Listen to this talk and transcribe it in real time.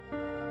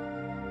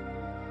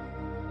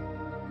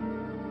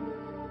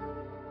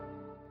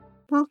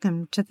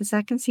Welcome to the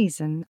second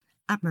season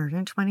of Murder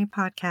in 20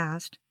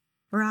 podcast,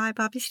 where I,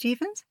 Bobby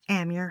Stevens,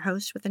 am your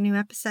host with a new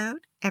episode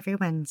every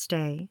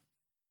Wednesday.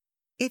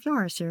 If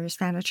you're a serious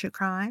fan of true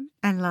crime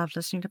and love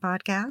listening to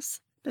podcasts,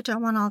 but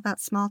don't want all that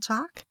small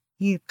talk,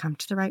 you've come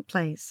to the right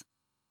place.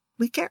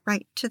 We get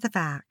right to the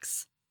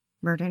facts.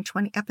 Murder in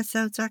 20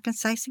 episodes are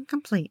concise and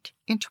complete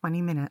in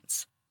 20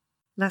 minutes.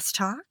 Less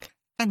talk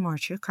and more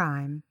true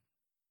crime.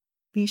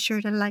 Be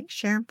sure to like,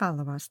 share, and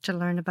follow us to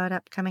learn about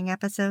upcoming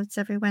episodes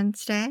every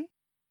Wednesday.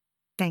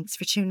 Thanks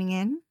for tuning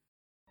in.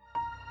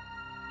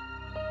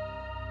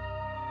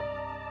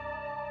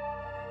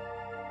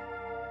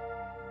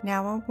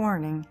 Now a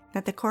warning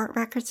that the court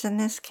records in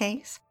this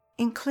case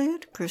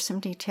include gruesome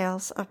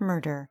details of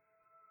murder,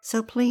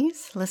 so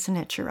please listen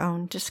at your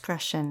own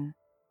discretion.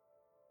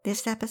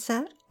 This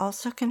episode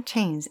also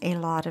contains a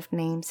lot of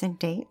names and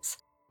dates,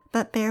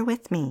 but bear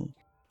with me,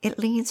 it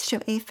leads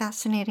to a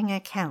fascinating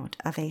account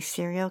of a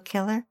serial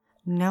killer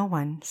no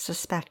one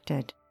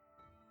suspected.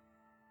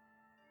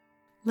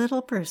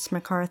 Little Bruce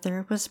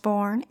MacArthur was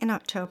born in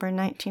October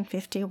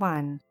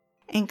 1951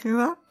 and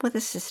grew up with a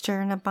sister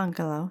in a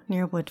bungalow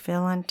near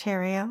Woodville,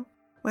 Ontario,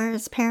 where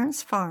his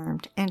parents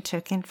farmed and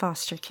took in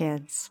foster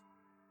kids.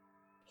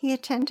 He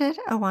attended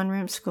a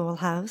one-room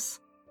schoolhouse,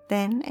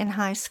 then in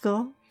high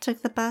school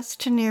took the bus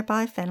to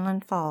nearby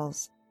Fenelon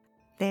Falls.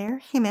 There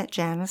he met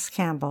Janice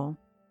Campbell.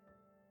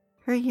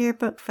 Her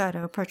yearbook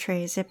photo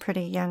portrays a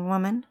pretty young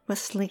woman with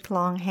sleek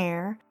long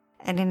hair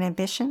and an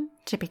ambition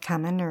to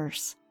become a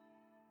nurse.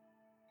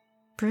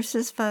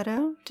 Bruce's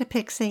photo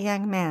depicts a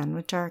young man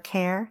with dark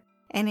hair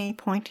and a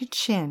pointed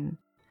chin,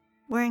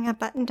 wearing a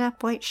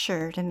buttoned-up white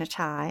shirt and a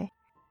tie,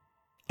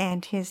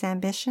 and his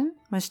ambition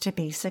was to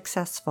be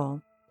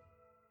successful.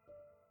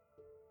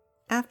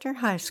 After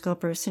high school,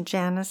 Bruce and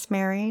Janice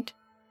married.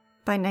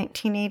 By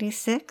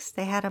 1986,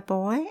 they had a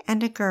boy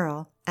and a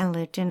girl and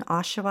lived in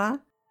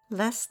Oshawa,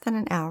 less than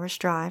an hour's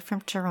drive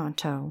from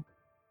Toronto.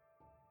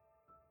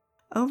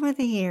 Over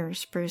the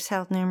years, Bruce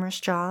held numerous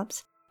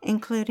jobs,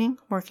 including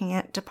working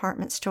at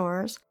department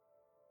stores.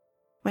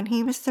 When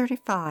he was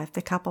 35,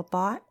 the couple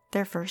bought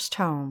their first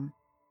home.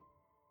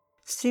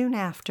 Soon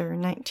after,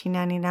 in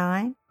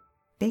 1999,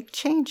 big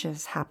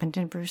changes happened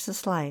in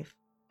Bruce's life.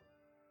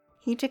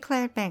 He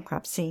declared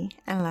bankruptcy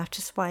and left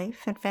his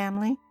wife and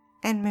family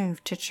and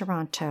moved to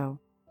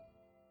Toronto.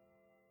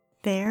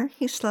 There,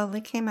 he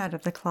slowly came out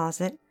of the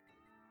closet.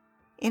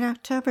 In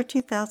October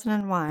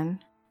 2001,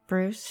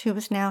 Bruce, who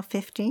was now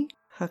 50,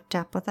 hooked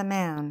up with a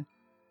man.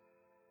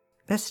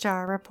 The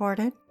Star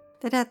reported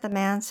that at the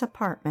man's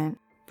apartment,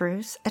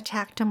 Bruce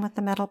attacked him with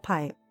a metal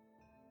pipe.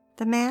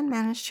 The man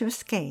managed to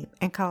escape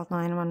and called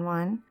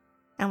 911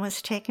 and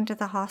was taken to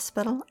the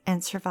hospital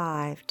and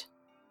survived.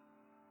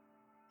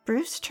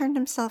 Bruce turned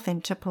himself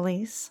in to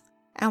police,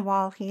 and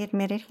while he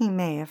admitted he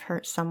may have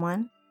hurt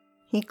someone,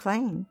 he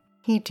claimed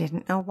he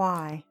didn't know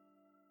why.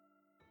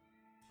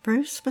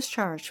 Bruce was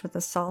charged with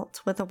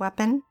assault with a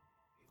weapon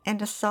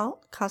and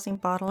assault causing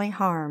bodily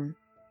harm,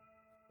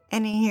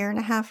 and a year and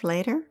a half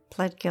later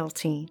pled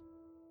guilty.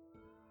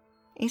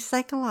 A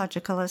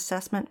psychological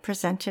assessment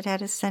presented at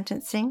his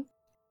sentencing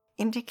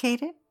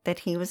indicated that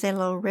he was a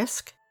low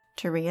risk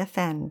to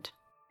reoffend,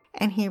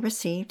 and he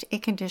received a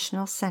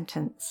conditional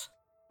sentence.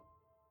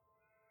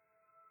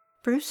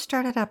 Bruce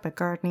started up a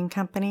gardening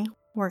company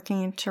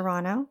working in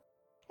Toronto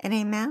and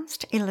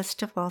amassed a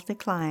list of wealthy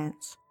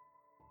clients.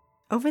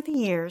 Over the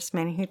years,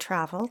 many who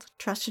traveled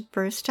trusted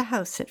Bruce to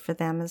house it for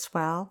them as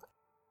well.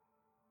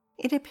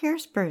 It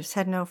appears Bruce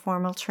had no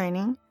formal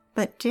training,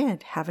 but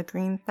did have a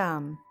green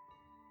thumb.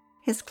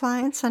 His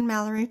clients on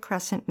Mallory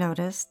Crescent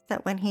noticed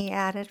that when he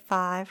added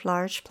 5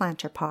 large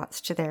planter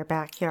pots to their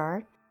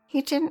backyard,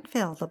 he didn't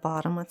fill the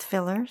bottom with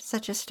filler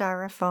such as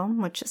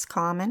styrofoam, which is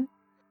common,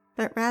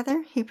 but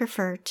rather he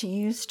preferred to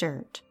use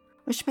dirt,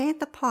 which made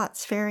the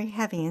pots very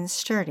heavy and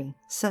sturdy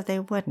so they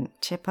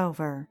wouldn't tip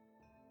over.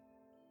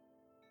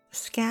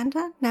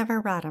 Skanda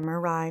Navaratnam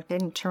arrived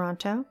in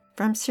Toronto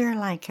from Sri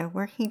Lanka,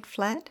 where he'd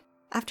fled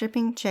after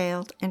being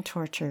jailed and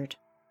tortured.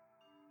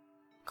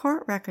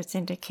 Court records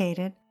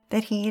indicated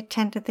that he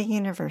attended the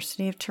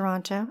University of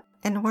Toronto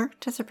and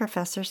worked as a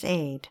professor's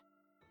aide.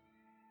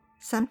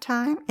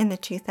 Sometime in the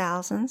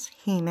 2000s,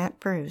 he met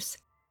Bruce,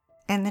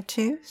 and the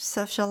two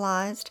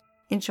socialized,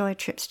 enjoyed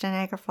trips to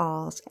Niagara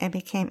Falls, and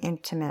became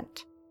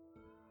intimate.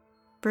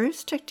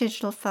 Bruce took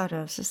digital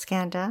photos of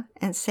Skanda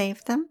and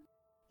saved them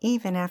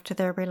even after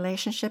their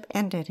relationship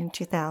ended in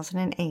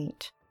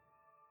 2008.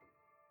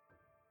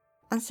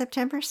 On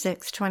September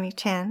 6,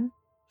 2010,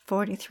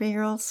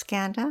 43-year-old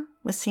Skanda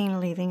was seen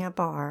leaving a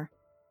bar.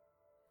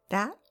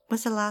 That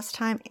was the last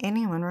time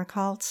anyone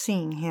recalled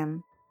seeing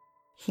him.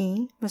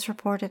 He was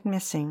reported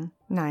missing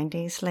 9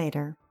 days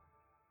later.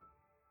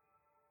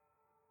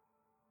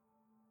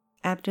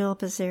 Abdul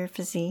Bazir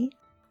Fazee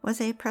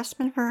was a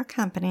pressman for a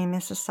company in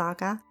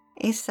Mississauga,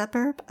 a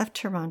suburb of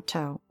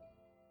Toronto.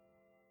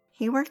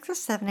 He worked the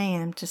 7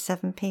 a.m. to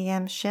 7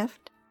 p.m.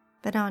 shift,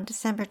 but on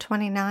December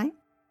 29th,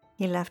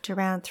 he left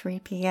around 3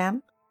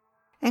 p.m.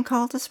 and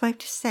called his wife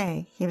to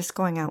say he was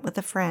going out with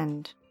a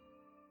friend.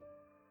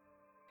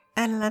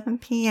 At 11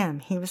 p.m.,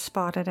 he was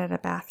spotted at a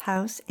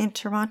bathhouse in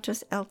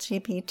Toronto's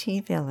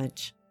LGBT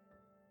village.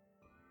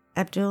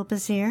 Abdul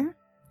Bazir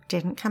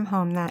didn't come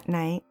home that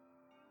night,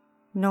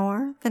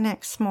 nor the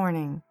next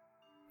morning,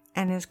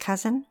 and his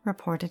cousin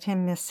reported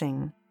him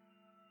missing.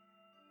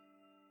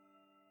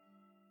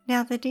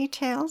 Now, the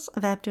details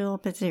of Abdul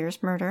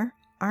Bazir's murder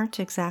aren't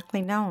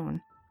exactly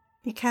known,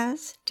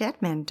 because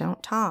dead men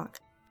don't talk,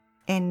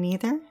 and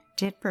neither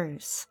did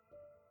Bruce.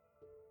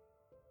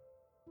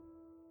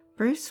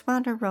 Bruce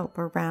wound a rope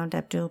around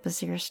Abdul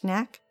Bazir's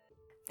neck,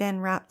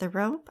 then wrapped the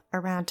rope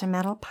around a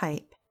metal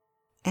pipe,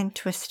 and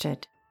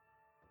twisted,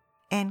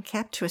 and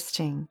kept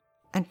twisting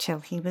until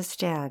he was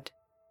dead.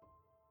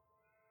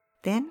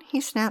 Then he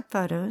snapped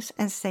photos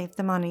and saved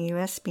them on a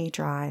USB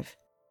drive,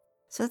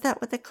 so that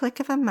with the click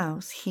of a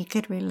mouse he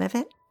could relive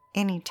it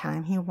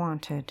anytime he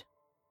wanted.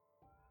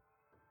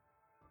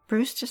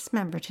 Bruce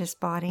dismembered his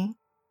body,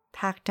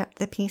 packed up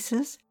the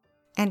pieces,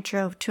 and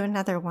drove to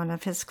another one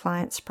of his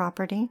client's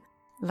property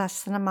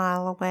less than a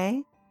mile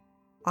away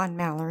on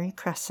Mallory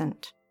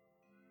Crescent.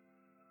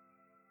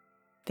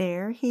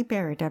 There he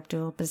buried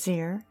Abdul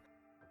Bazir,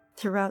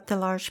 throughout the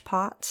large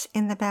pots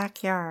in the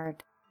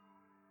backyard,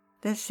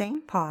 the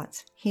same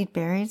pots he'd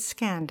buried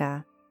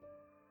Skanda.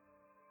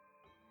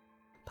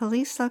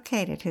 Police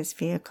located his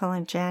vehicle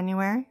in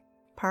January,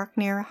 parked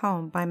near a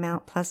home by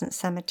Mount Pleasant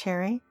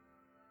Cemetery,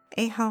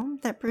 a home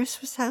that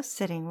Bruce was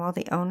house-sitting while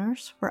the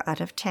owners were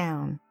out of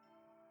town.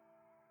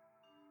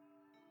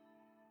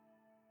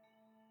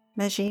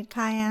 Majid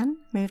Kayan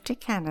moved to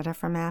Canada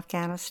from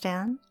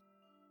Afghanistan.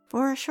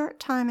 For a short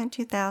time in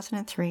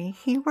 2003,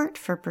 he worked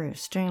for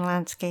Bruce doing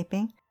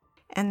landscaping,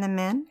 and the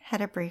men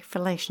had a brief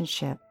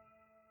relationship.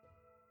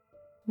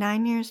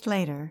 9 years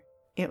later,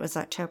 it was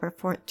October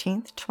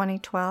 14th,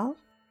 2012,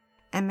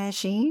 and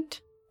Majid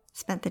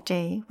spent the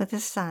day with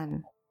his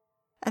son.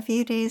 A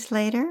few days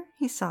later,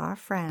 he saw a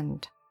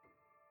friend.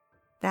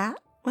 That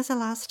was the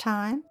last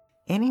time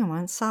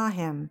anyone saw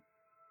him.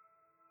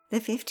 The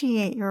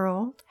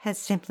 58-year-old had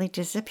simply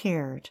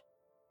disappeared.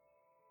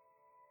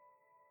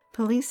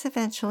 Police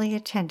eventually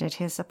attended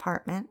his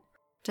apartment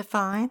to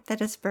find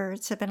that his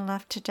birds had been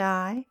left to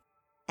die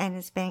and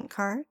his bank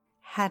card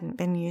hadn't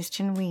been used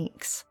in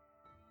weeks.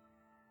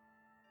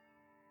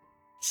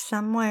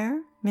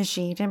 Somewhere,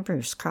 Majid and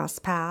Bruce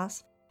crossed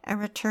paths and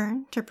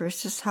returned to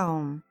Bruce's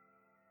home.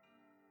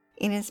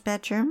 In his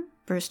bedroom,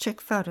 Bruce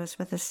took photos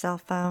with his cell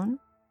phone.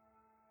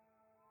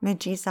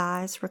 Majid's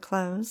eyes were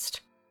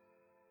closed.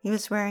 He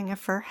was wearing a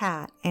fur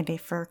hat and a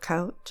fur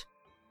coat,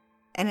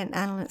 and an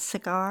unlit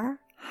cigar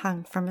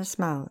hung from his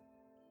mouth.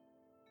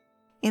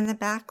 In the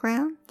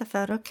background, the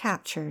photo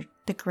captured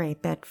the gray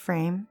bed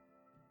frame.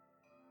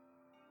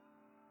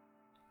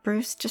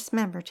 Bruce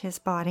dismembered his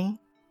body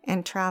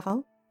and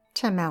traveled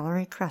to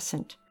Mallory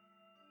Crescent,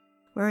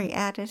 where he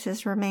added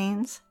his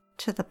remains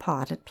to the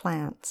potted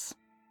plants.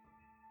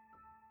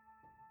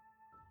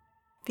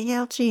 The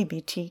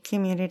LGBT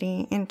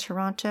community in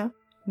Toronto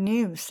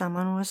knew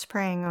someone was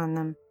preying on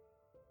them,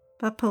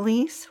 but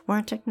police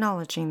weren't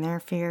acknowledging their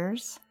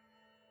fears.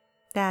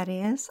 That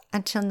is,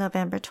 until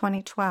November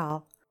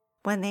 2012,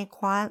 when they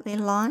quietly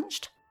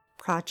launched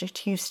Project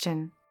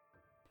Houston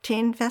to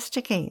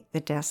investigate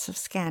the deaths of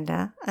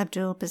Skanda,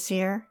 Abdul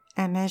Bazir,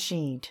 and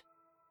Majid.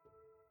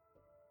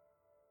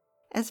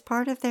 As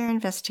part of their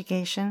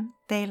investigation,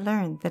 they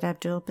learned that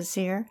Abdul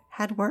Bazir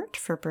had worked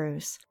for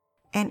Bruce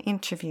and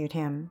interviewed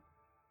him.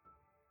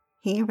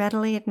 He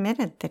readily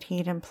admitted that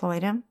he'd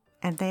employed him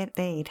and that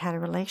they'd had a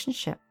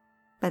relationship,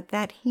 but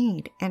that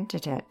he'd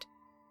ended it.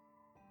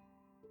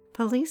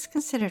 Police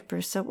considered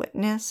Bruce a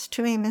witness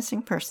to a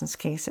missing persons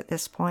case at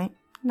this point,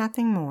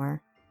 nothing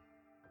more.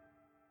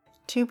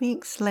 2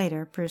 weeks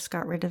later, Bruce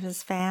got rid of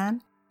his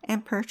van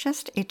and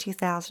purchased a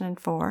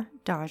 2004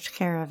 Dodge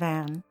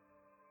Caravan.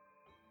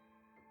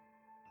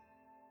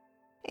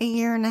 A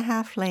year and a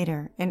half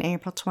later, in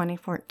April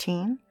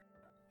 2014,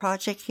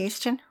 Project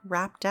Houston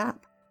wrapped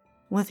up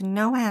with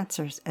no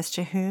answers as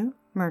to who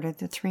murdered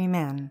the 3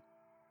 men.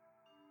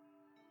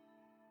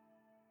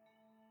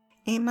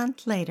 A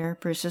month later,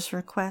 Bruce's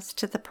request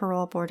to the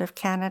Parole Board of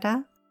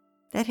Canada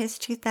that his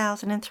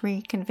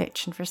 2003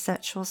 conviction for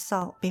sexual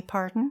assault be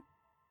pardoned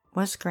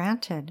was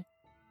granted.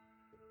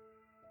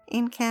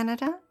 In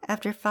Canada,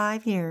 after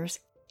 5 years,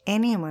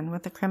 anyone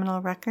with a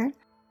criminal record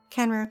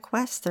can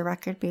request the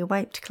record be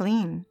wiped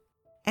clean,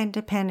 and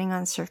depending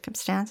on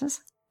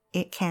circumstances,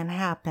 it can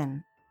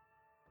happen.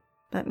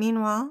 But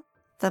meanwhile,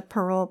 the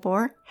Parole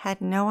Board had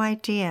no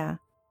idea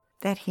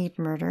that he'd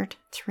murdered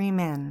 3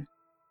 men.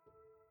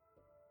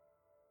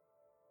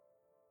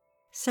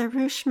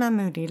 Saroush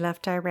Mahmoudi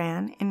left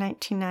Iran in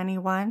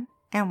 1991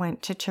 and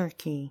went to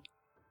Turkey.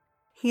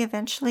 He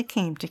eventually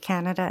came to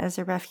Canada as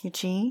a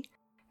refugee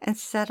and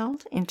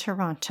settled in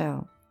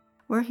Toronto,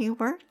 where he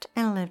worked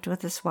and lived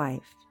with his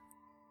wife.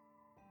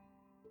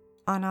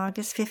 On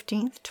August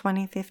 15,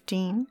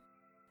 2015,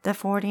 the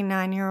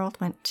 49-year-old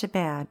went to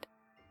bed.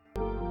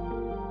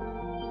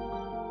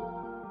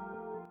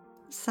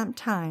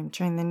 Sometime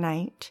during the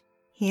night,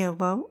 he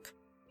awoke,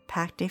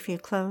 packed a few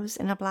clothes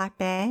in a black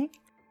bag,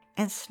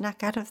 and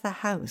snuck out of the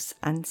house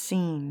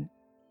unseen.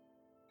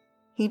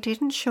 He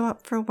didn't show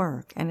up for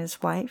work, and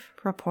his wife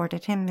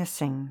reported him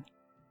missing.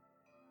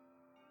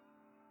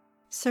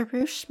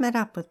 Soroush met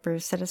up with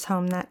Bruce at his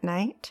home that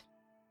night.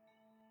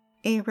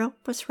 A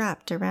rope was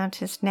wrapped around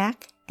his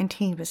neck and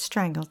he was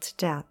strangled to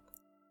death.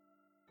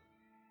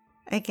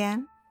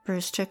 Again,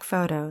 Bruce took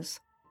photos.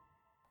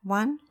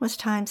 One was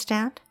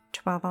time-stamped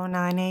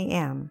 12:09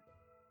 a.m.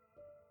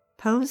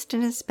 Posed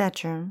in his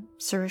bedroom,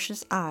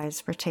 Soroush's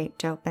eyes were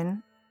taped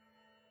open.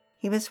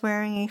 He was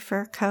wearing a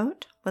fur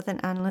coat with an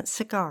unlit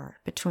cigar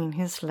between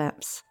his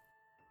lips.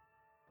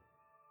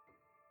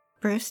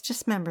 Bruce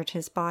dismembered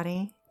his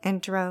body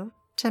and drove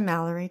to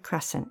Mallory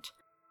Crescent,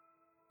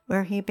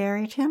 where he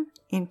buried him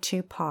in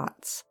 2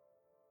 pots.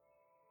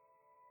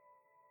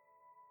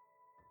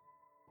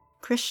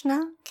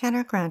 Krishna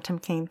Kenner Grantham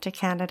came to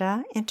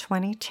Canada in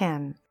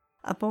 2010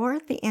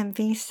 aboard the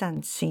MV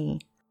Sunsea,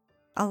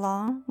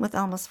 along with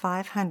almost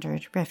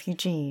 500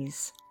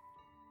 refugees.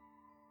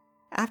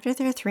 After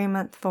their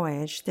 3-month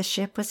voyage, the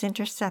ship was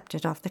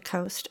intercepted off the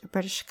coast of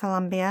British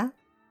Columbia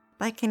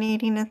by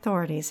Canadian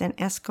authorities and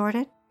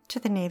escorted to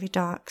the Navy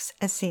docks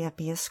at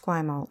CFB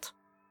Esquimalt.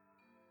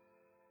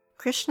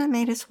 Krishna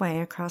made his way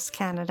across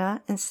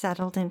Canada and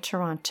settled in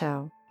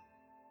Toronto.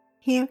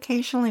 He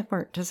occasionally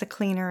worked as a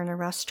cleaner in a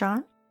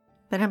restaurant,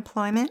 but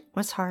employment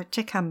was hard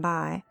to come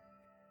by.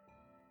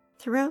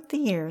 Throughout the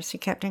years, he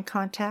kept in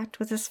contact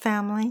with his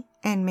family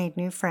and made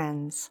new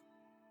friends.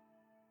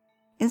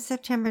 In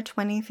September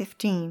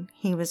 2015,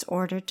 he was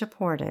ordered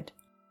deported,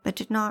 but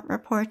did not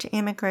report to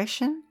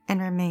immigration and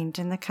remained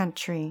in the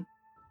country.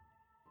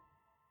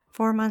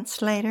 4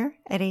 months later,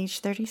 at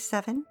age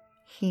 37,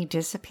 he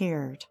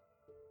disappeared.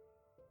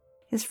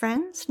 His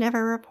friends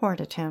never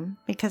reported him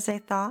because they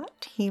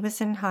thought he was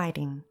in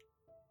hiding.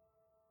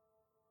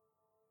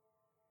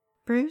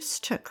 Bruce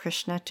took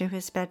Krishna to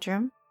his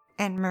bedroom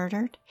and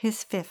murdered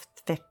his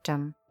 5th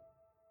victim.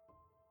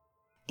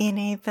 In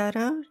a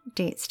photo,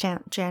 date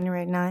stamped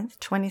January 9,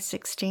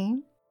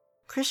 2016,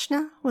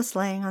 Krishna was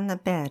laying on the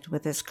bed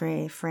with his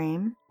gray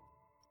frame,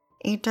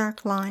 a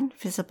dark line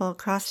visible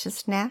across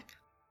his neck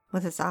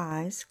with his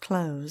eyes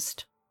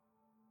closed.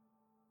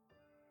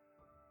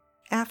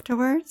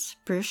 Afterwards,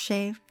 Bruce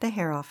shaved the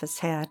hair off his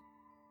head,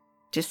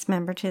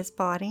 dismembered his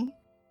body,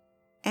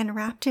 and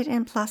wrapped it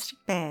in plastic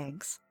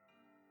bags.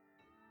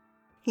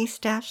 He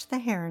stashed the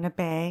hair in a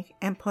bag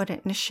and put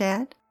it in a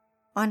shed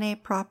on a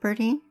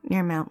property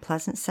near Mount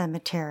Pleasant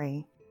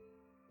Cemetery.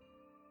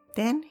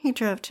 Then he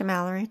drove to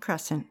Mallory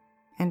Crescent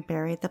and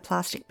buried the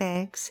plastic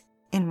bags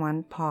in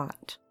 1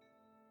 pot.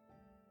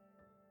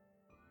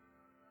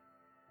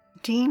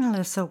 Dean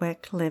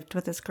Lusowick lived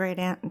with his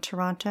great-aunt in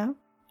Toronto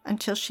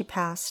until she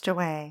passed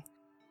away.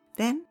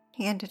 Then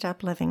he ended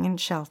up living in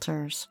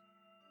shelters.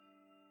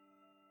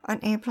 On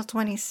April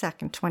 22,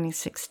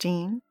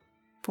 2016,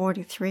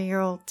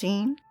 43-year-old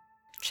Dean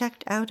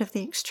checked out of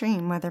the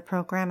extreme weather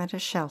program at a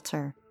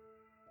shelter.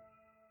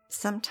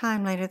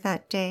 Sometime later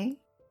that day,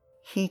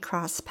 he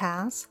crossed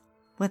paths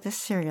with a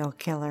serial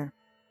killer.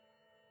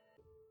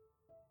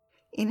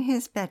 In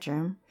his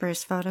bedroom,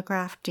 Bruce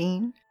photographed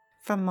Dean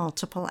from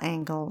multiple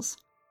angles.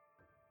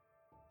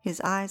 His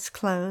eyes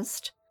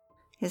closed,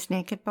 his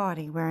naked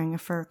body wearing a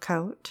fur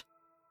coat.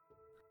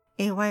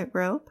 A white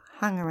rope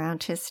hung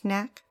around his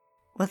neck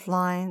with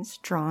lines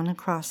drawn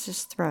across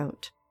his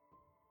throat.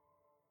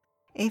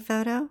 A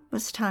photo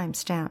was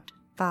time-stamped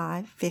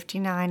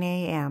 5:59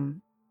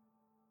 a.m.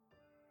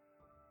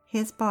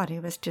 His body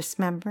was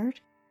dismembered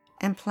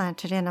and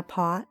planted in a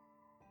pot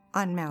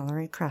on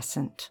Mallory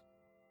Crescent.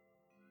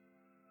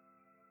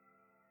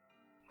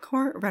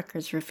 Court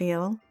records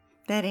reveal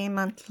that a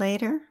month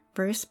later,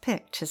 Bruce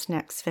picked his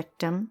next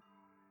victim.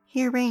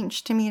 He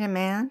arranged to meet a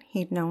man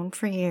he'd known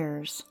for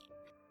years.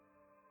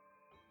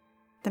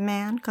 The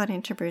man got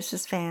into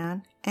Bruce's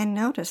van and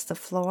noticed the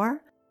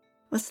floor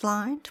was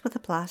lined with a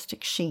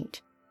plastic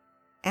sheet,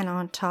 and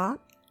on top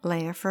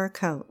lay a fur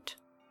coat.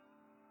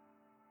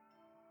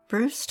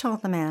 Bruce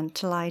told the man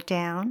to lie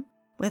down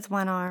with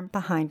one arm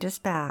behind his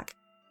back.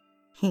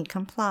 He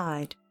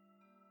complied.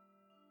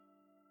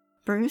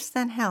 Bruce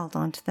then held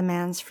onto the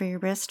man's free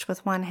wrist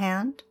with one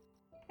hand,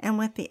 and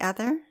with the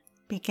other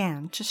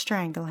began to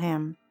strangle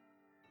him.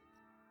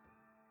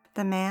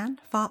 The man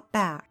fought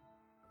back,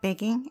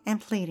 begging and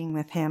pleading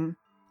with him,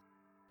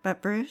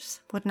 but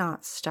Bruce would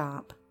not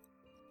stop.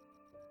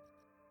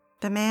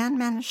 The man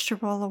managed to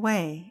roll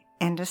away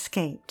and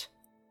escaped.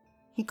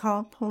 He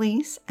called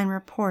police and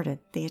reported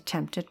the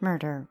attempted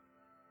murder.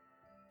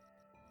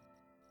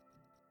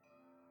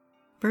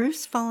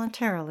 Bruce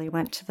voluntarily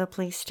went to the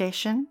police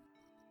station.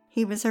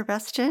 He was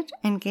arrested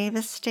and gave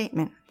a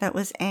statement that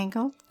was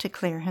angled to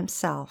clear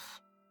himself.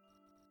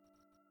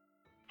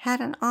 Had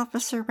an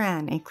officer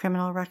ran a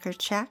criminal record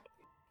check,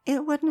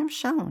 it wouldn't have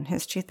shown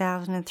his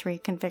 2003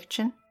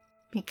 conviction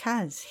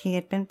because he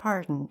had been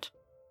pardoned.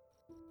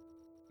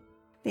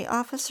 The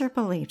officer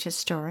believed his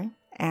story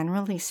and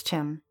released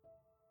him.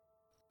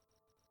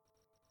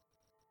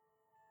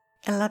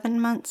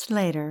 11 months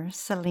later,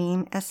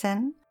 Salim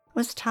Esen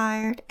was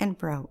tired and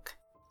broke.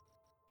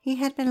 He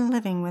had been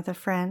living with a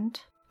friend,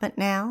 but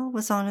now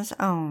was on his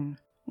own,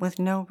 with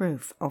no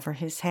roof over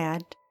his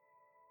head.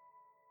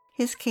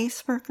 His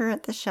caseworker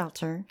at the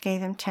shelter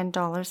gave him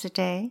 $10 a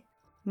day,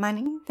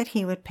 money that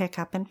he would pick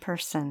up in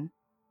person.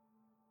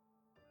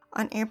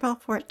 On April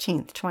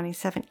 14,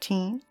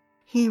 2017,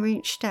 he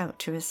reached out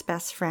to his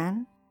best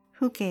friend,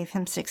 who gave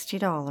him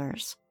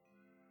 $60.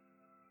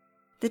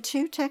 The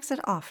two texted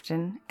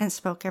often and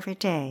spoke every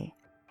day,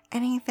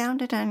 and he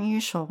found it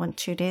unusual when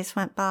 2 days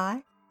went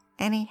by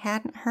and he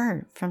hadn't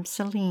heard from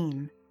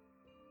Salim.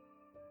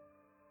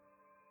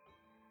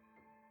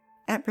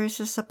 At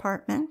Bruce's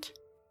apartment,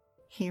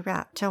 he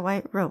wrapped a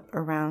white rope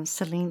around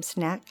Salim's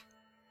neck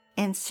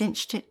and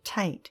cinched it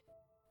tight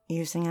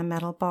using a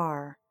metal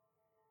bar.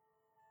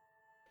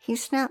 He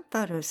snapped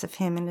photos of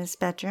him in his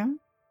bedroom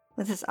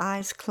with his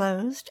eyes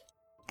closed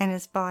and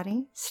his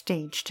body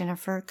staged in a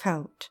fur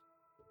coat.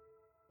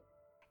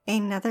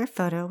 Another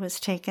photo was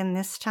taken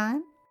this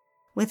time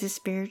with his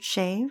beard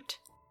shaved,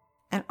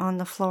 and on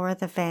the floor of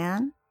the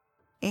van,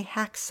 a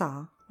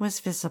hacksaw was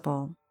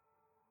visible.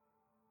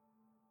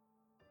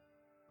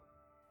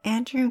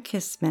 Andrew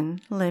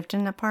Kisman lived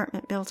in an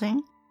apartment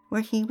building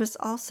where he was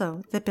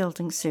also the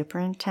building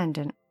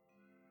superintendent.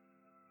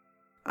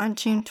 On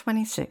June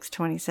 26,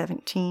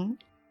 2017,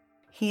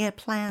 he had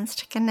plans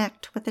to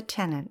connect with a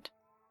tenant,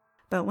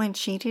 but when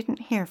she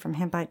didn't hear from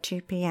him by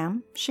 2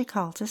 p.m., she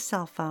called his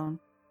cell phone.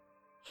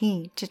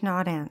 He did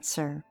not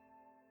answer.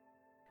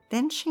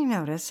 Then she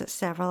noticed that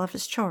several of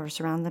his chores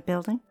around the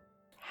building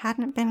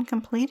hadn't been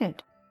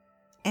completed,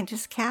 and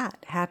his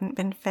cat hadn't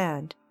been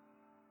fed.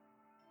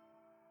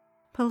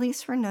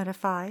 Police were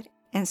notified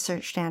and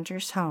searched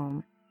Andrew's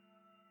home.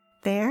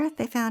 There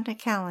they found a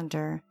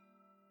calendar,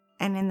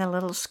 and in the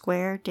little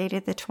square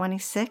dated the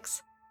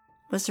 26th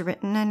was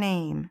written a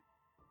name,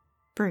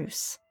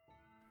 Bruce,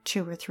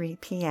 2 or 3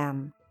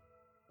 p.m.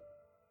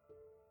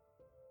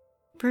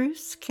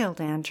 Bruce killed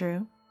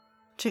Andrew,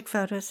 took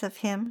photos of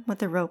him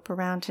with a rope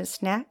around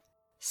his neck,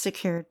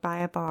 secured by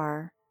a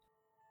bar.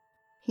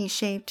 He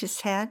shaved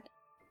his head,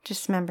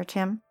 dismembered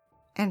him,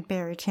 and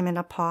buried him in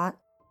a pot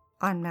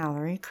on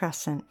Mallory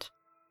Crescent.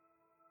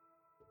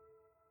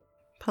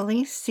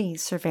 Police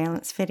seized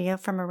surveillance video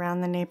from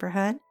around the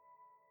neighborhood.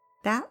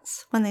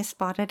 That's when they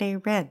spotted a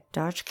red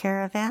Dodge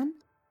Caravan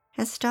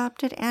had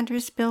stopped at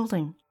Andrew's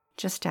building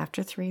just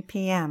after 3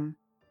 p.m.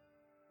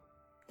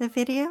 The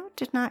video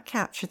did not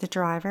capture the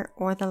driver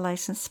or the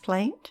license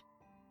plate.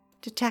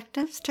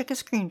 Detectives took a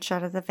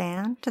screenshot of the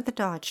van to the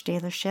Dodge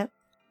dealership,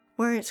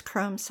 where its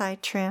chrome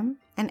side trim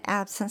and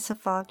absence of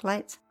fog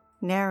lights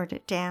narrowed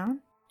it down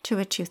to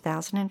a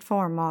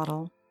 2004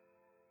 model.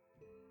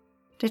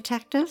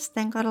 Detectives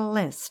then got a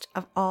list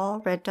of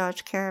all red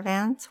Dodge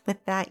Caravans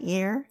with that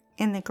year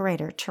in the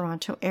Greater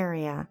Toronto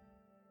area.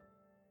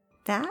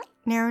 That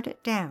narrowed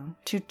it down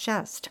to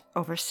just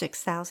over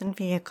 6,000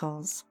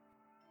 vehicles.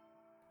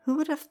 Who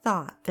would have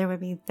thought there would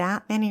be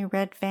that many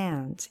red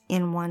vans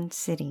in one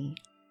city?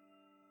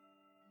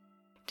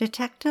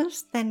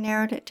 Detectives then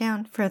narrowed it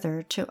down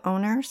further to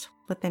owners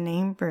with the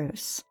name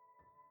Bruce.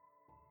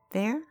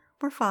 There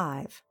were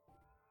 5,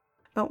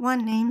 but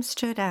one name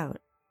stood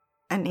out,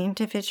 an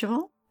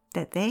individual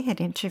that they had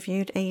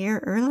interviewed a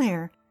year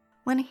earlier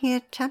when he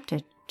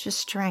attempted to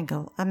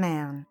strangle a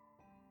man.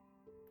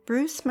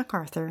 Bruce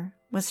MacArthur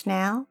was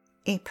now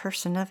a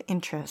person of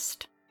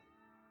interest.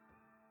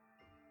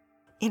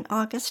 In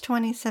August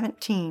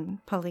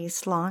 2017,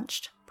 police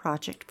launched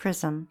Project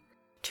Prism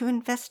to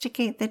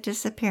investigate the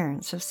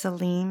disappearance of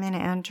Salim and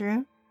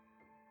Andrew.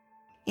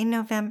 In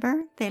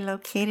November, they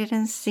located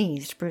and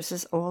seized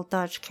Bruce's old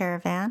Dodge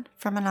Caravan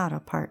from an auto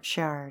parts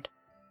yard.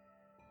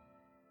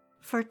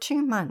 For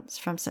 2 months,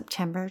 from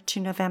September to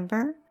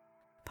November,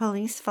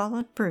 police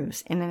followed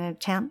Bruce in an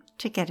attempt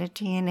to get a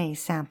DNA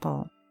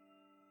sample.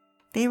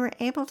 They were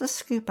able to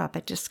scoop up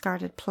a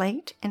discarded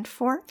plate and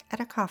fork at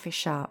a coffee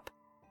shop.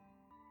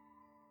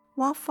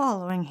 While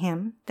following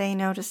him, they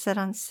noticed that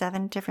on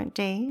 7 different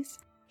days,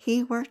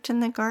 he worked in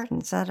the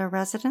gardens at a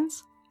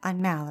residence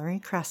on Mallory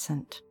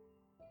Crescent.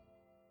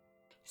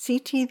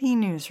 CTV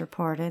News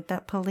reported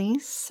that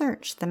police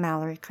searched the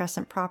Mallory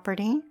Crescent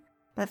property,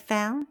 but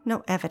found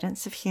no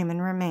evidence of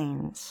human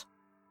remains.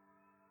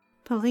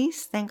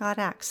 Police then got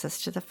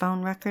access to the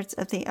phone records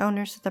of the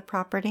owners of the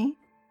property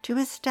to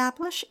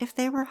establish if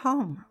they were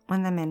home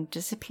when the men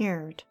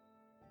disappeared.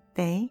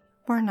 They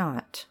were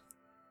not.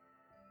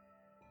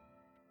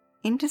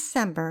 In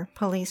December,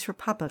 police were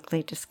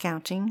publicly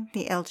discounting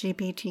the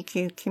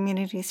LGBTQ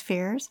community's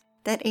fears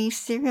that a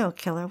serial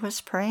killer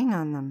was preying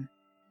on them.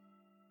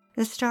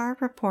 The Star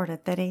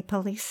reported that a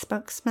police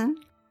spokesman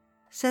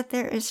said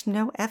there is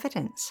no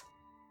evidence.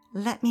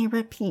 Let me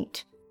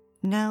repeat,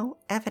 no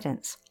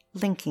evidence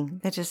linking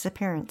the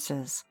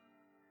disappearances.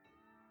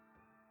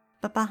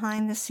 But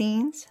behind the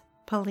scenes,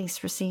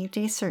 police received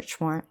a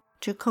search warrant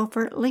to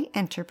covertly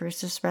enter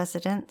Bruce's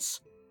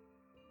residence.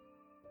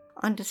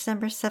 On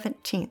December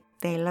 17th,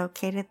 they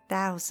located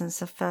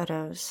thousands of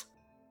photos.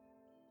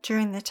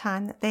 During the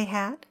time that they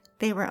had,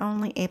 they were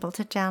only able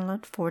to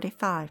download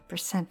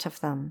 45% of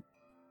them.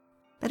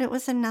 but it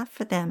was enough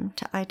for them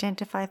to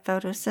identify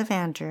photos of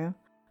Andrew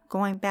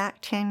going back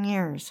 10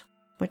 years,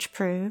 which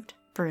proved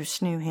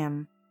Bruce knew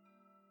him.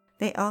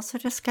 They also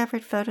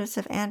discovered photos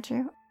of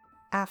Andrew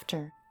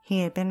after he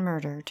had been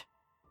murdered.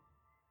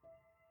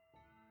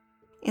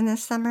 In the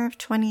summer of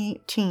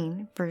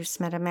 2018, Bruce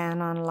met a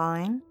man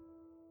online.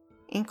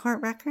 In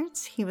court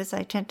records, he was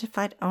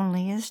identified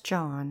only as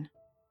John.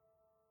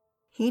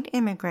 He'd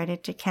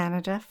immigrated to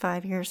Canada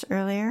 5 years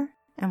earlier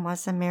and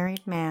was a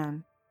married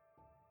man.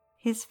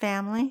 His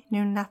family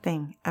knew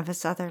nothing of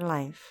his other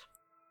life.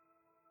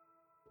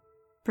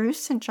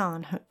 Bruce and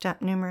John hooked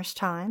up numerous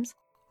times,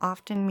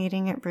 often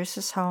meeting at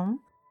Bruce's home,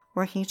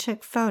 where he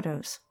took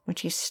photos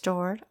which he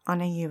stored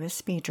on a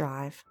USB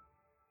drive.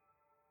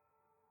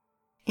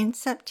 In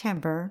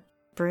September,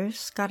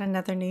 Bruce got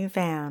another new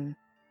van.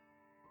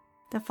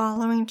 The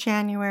following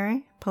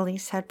January,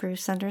 police had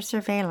Bruce under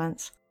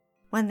surveillance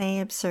when they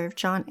observed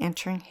John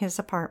entering his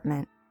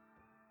apartment.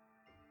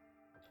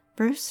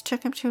 Bruce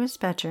took him to his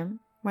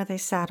bedroom, where they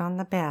sat on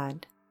the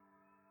bed.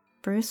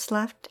 Bruce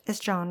left as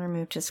John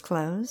removed his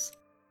clothes,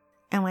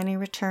 and when he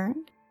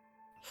returned,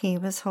 he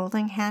was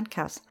holding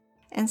handcuffs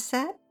and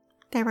said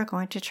they were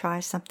going to try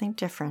something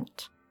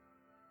different.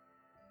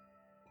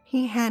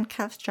 He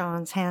handcuffed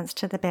John's hands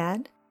to the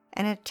bed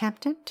and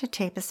attempted to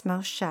tape his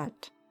mouth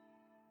shut.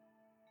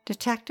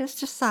 Detectives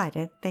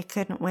decided they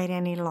couldn't wait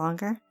any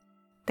longer.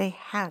 They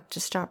had to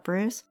stop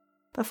Bruce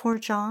before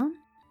John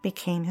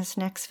became his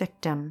next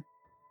victim.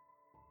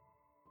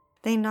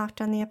 They knocked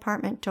on the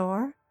apartment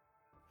door,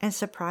 and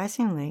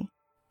surprisingly,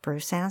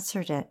 Bruce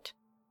answered it.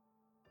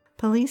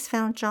 Police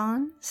found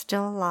John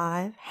still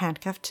alive,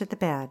 handcuffed to the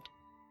bed.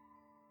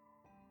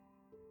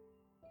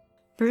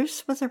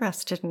 Bruce was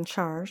arrested and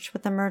charged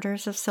with the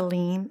murders of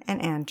Salim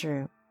and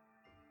Andrew.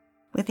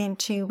 Within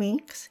 2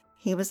 weeks,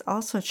 he was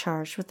also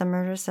charged with the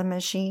murders of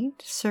Majid,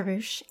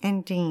 Soroush,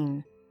 and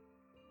Dean.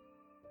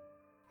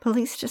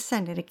 Police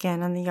descended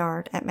again on the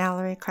yard at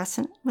Mallory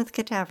Crescent with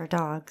cadaver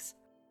dogs,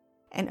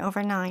 and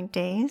over 9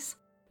 days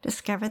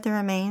discovered the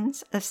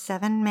remains of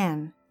 7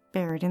 men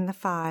buried in the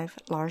 5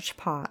 large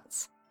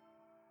pots.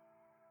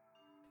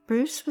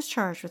 Bruce was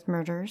charged with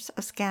murders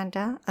of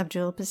Skanda,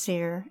 Abdul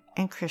Bazir,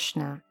 and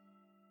Krishna.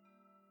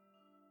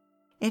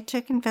 It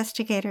took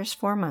investigators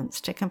 4 months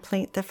to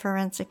complete the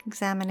forensic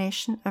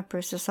examination of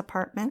Bruce's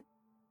apartment.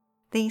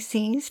 They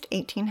seized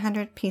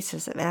 1,800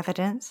 pieces of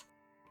evidence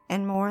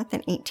and more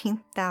than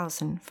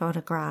 18,000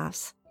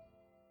 photographs.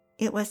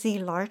 It was the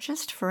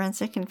largest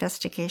forensic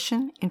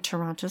investigation in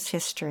Toronto's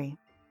history.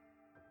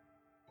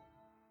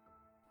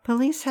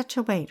 Police had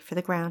to wait for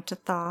the ground to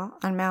thaw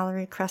on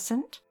Mallory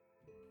Crescent,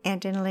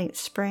 and in late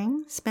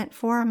spring spent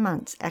 4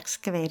 months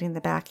excavating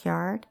the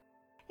backyard,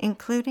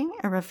 including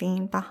a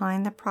ravine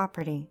behind the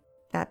property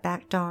that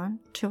backed on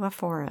to a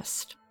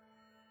forest.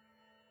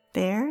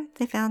 There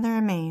they found the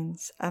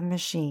remains of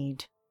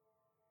Majid.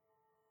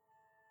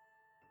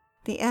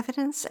 The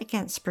evidence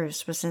against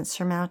Bruce was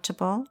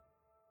insurmountable.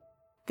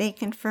 They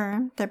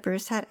confirmed that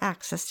Bruce had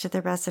access to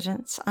the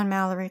residence on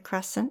Mallory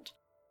Crescent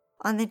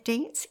on the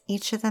dates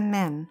each of the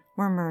men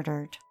were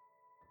murdered.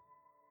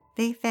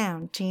 They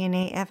found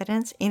DNA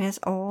evidence in his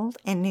old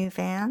and new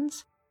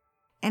vans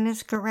and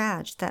his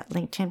garage that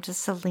linked him to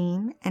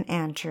Salim and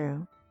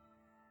Andrew.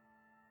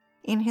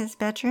 In his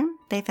bedroom,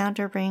 they found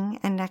a ring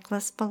and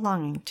necklace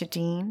belonging to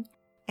Dean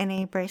and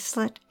a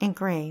bracelet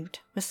engraved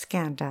with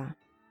Skanda.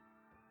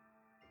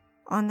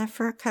 On the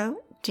fur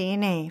coat,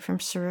 DNA from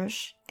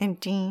Soroush and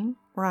Dean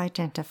were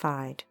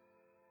identified.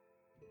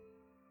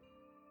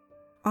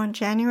 On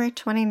January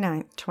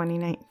 29,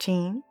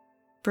 2019,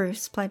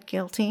 Bruce pled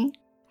guilty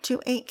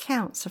to 8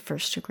 counts of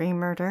first-degree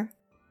murder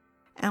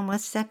and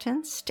was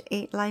sentenced to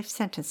 8 life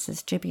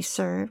sentences to be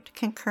served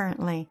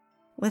concurrently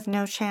with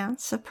no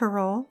chance of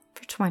parole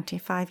for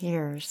 25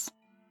 years.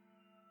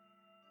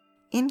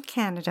 In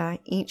Canada,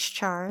 each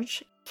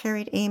charge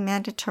carried a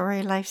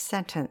mandatory life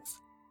sentence,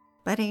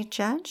 but a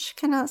judge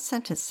cannot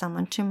sentence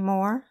someone to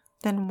more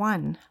than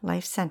 1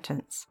 life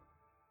sentence.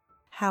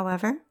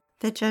 However,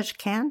 the judge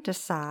can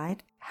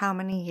decide how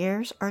many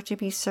years are to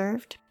be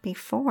served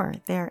before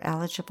they are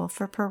eligible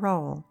for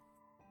parole.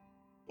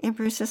 In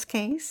Bruce's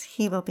case,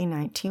 he will be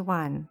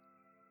 91,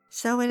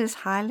 so it is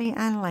highly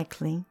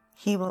unlikely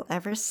he will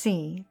ever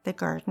see the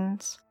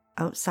gardens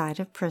outside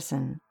of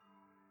prison.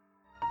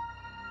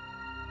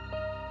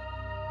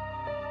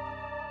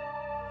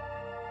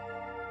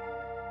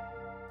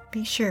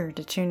 Be sure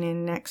to tune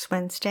in next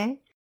Wednesday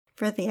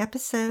for the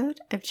episode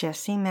of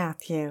Jesse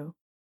Matthew.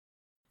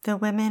 The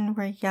women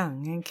were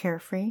young and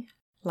carefree,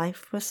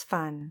 life was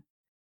fun,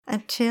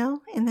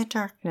 until in the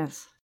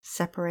darkness,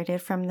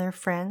 separated from their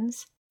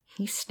friends,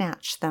 he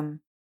snatched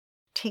them,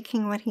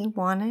 taking what he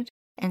wanted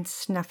and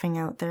snuffing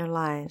out their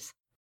lives.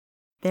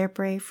 Their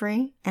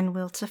bravery and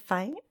will to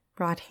fight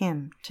brought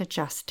him to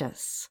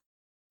justice.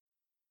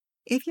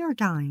 If you're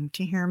dying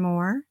to hear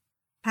more,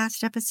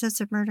 past episodes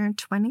of Murder in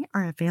 20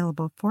 are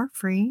available for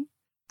free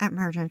at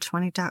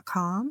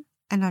murderin20.com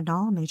and on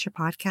all major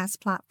podcast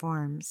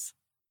platforms.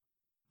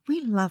 We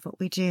love what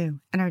we do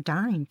and are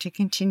dying to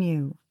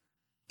continue.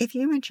 If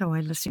you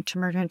enjoy listening to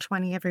Murder in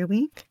 20 every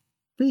week,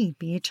 we'd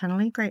be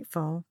eternally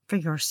grateful for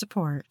your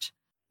support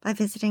by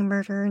visiting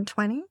Murder in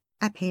 20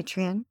 at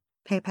Patreon,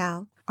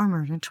 PayPal, or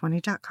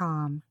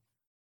murderin20.com.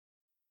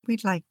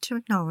 We'd like to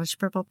acknowledge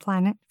Purple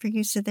Planet for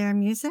use of their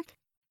music,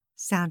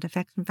 sound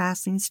effects from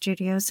Vaseline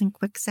Studios and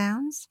Quick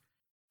Sounds,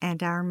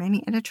 and our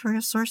many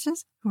editorial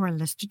sources who are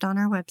listed on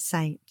our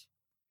website.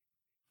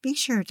 Be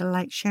sure to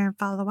like, share, and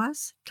follow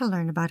us to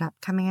learn about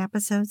upcoming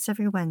episodes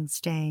every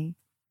Wednesday.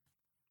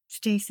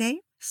 Stay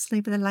safe,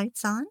 sleep with the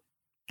lights on,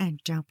 and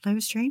don't play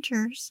with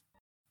strangers.